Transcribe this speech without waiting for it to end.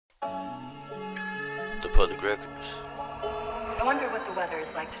The Public Records. I wonder what the weather is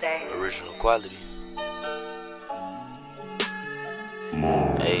like today. Original quality.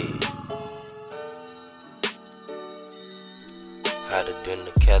 Hey. Hotter than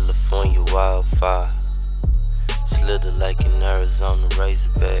the California wildfire. Slither like in Arizona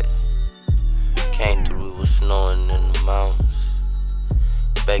Razorback. Came through, it was snowing in the mountains.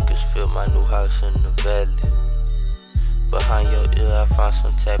 Bakersfield, my new house in the valley. Behind your ear, I found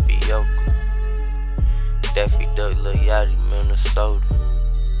some tapioca. Daffy Duck, Lil Yachty, Minnesota.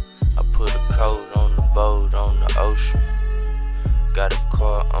 I put a coat on the boat on the ocean. Got a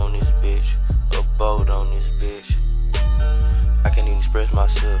car on this bitch, a boat on this bitch. I can't even express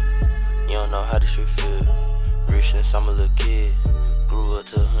myself, you don't know how this shit feel. Rich since I'm a little kid, grew up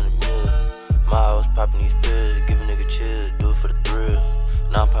to 100 mil. My house popping these pills, give a nigga chill, do it for the thrill.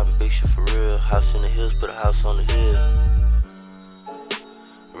 Now I'm popping big shit for real, house in the hills, put a house on the hill.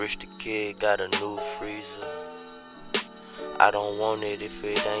 Rich the kid, got a new freezer. I don't want it if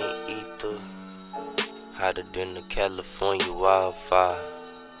it ain't ether. Hotter than the California wildfire.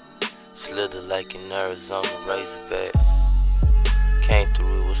 Slither like in Arizona Razorback. Came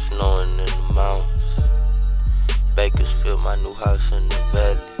through, it was snowing in the mountains. Bakersfield, my new house in the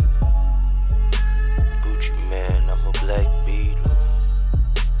valley. Gucci man, I'm a black beetle.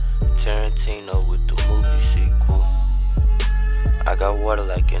 Tarantino with the movie sequel. I got water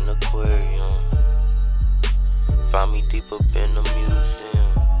like an aquarium. Found me deep up in the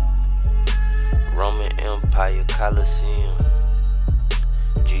museum. Roman Empire Coliseum.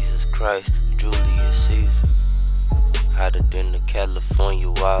 Jesus Christ, Julius Caesar. Hotter than the California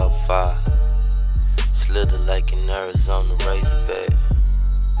wildfire. Slither like in Arizona Razorback.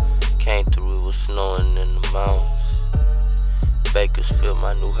 Came through, it was snowing in the mountains. Bakersfield,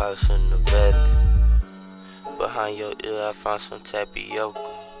 my new house in the valley. Behind your ear, I found some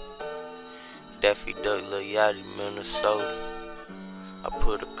tapioca. Daffy Duck, Lil Yachty, Minnesota. I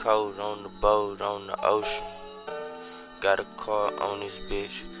put a coat on the boat on the ocean. Got a car on this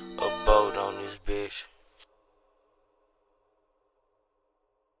bitch, a boat on this bitch.